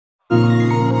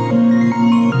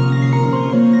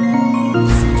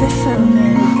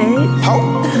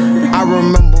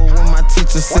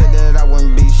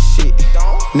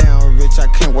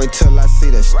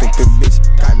that stupid bitch.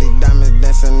 Got these diamonds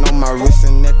dancing on my wrist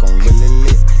and neck, I'm really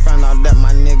lit. Found out that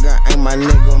my nigga ain't my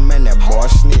nigga, man, that boy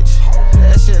snitch.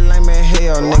 That shit lame as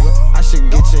hell, nigga, I should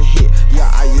get your hit. Yeah,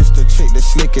 I used to trick the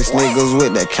slickest niggas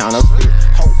with that counterfeit.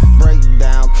 Hope break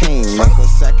down king, make her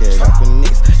sack it up in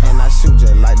Knicks. And I shoot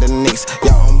just like the Knicks,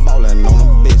 yeah, I'm ballin' on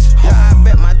a bitch. Yeah, I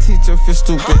bet my teacher feel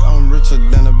stupid, I'm richer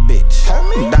than a bitch.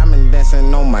 Diamond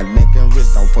dancing on my neck and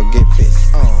wrist, don't forget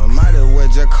fists. Might as well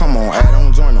just come on, add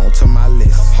on, join on to my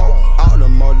list. All the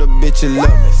mother bitches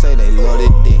love me, say they love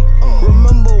it dick.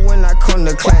 Remember when I come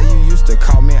to class, you used to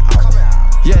call me out.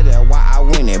 Yeah, that's why I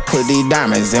went and put these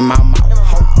diamonds in my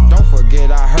mouth. Don't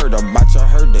forget I heard about you,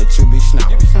 heard that you be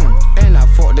snout. And I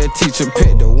fought that teacher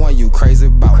pet, the one you crazy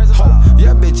about.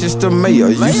 Yeah, bitch, it's the mayor,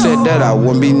 you said that I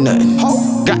wouldn't be nothing.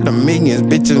 Got the millions,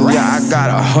 bitches, yeah, I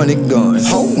got 100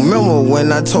 guns. Remember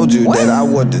when I told you that I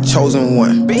was the chosen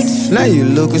one? Now you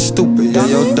looking stupid, yeah,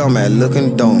 your dumb ass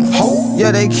looking dumb.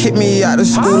 Yeah, they kicked me out of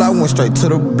school, I went straight to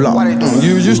the block.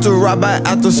 You used to ride by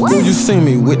after school, you seen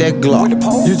me with that Glock.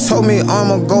 You told me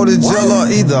I'ma go to jail or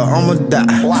either I'ma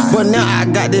die. But now I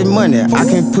got that money, I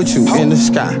can put you in the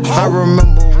sky. I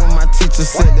remember when my teacher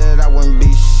said that I wouldn't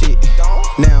be shit.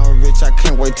 Now I'm rich, I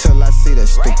can't wait till I see that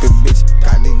stupid bitch.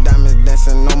 Got these diamonds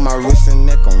dancing on my wrist and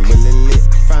neck, I'm really lit.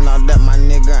 Found out that my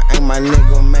nigga ain't my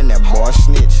nigga, man, that boy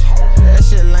snitch. That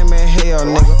shit lame as hell,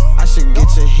 nigga, I should get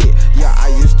your hit. Yeah, I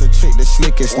used to trick the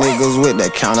slickest niggas with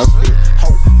that counterfeit.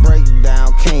 Hope break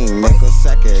down king, make her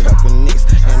sack it up in Knicks.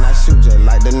 And I shoot just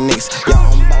like the Knicks, yeah,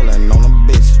 I'm ballin' on a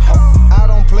bitch. I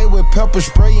don't play with pepper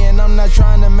spray and I'm not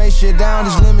trying to make shit down.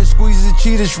 This lemon squeezes a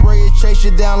cheetah spray, it chase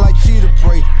you down like cheetah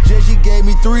prey. Jesse gave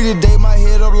me 3 today, my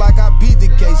head up like I beat the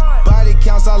case. Body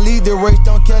counts, I lead the race,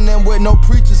 don't care nothing what no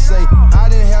preacher say. I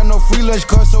didn't have no free lunch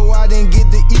cause so I didn't get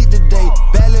to eat today.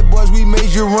 Ballin boys, we made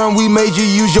you run, we made you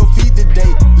use your feet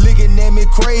today. Looking at me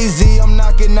crazy, I'm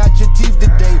knocking out your teeth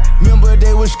today. Remember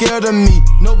they were scared of me,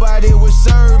 nobody would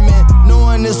serve me.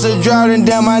 Knowing it's a drought and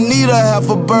damn I need a half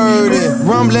a burden.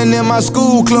 Rumbling in my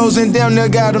school clothes and damn near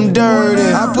got them dirty.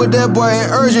 I put that boy in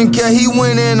urgent care, he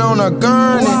went in on a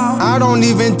gurney. I don't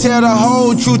even tell the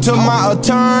whole truth to my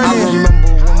attorney. I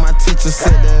remember when my teacher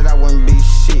said that I wouldn't be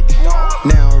shit.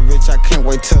 Now I'm rich, I can't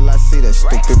wait till I see that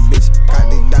stupid bitch. Got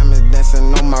these diamonds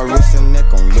dancing on my wrist and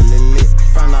neck, I'm really lit.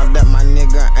 Found out that my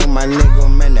nigga ain't my nigga,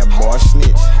 man, that boy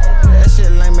snitch. That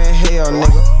shit lame as hell,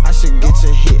 nigga, I should get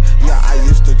your hit. Yeah, I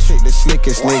used to trick the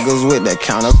slickest niggas with that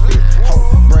counterfeit. Hope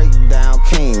break down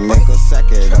king, make her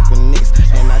sack it up in Knicks.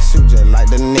 And I shoot just like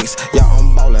the Knicks, yeah,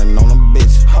 I'm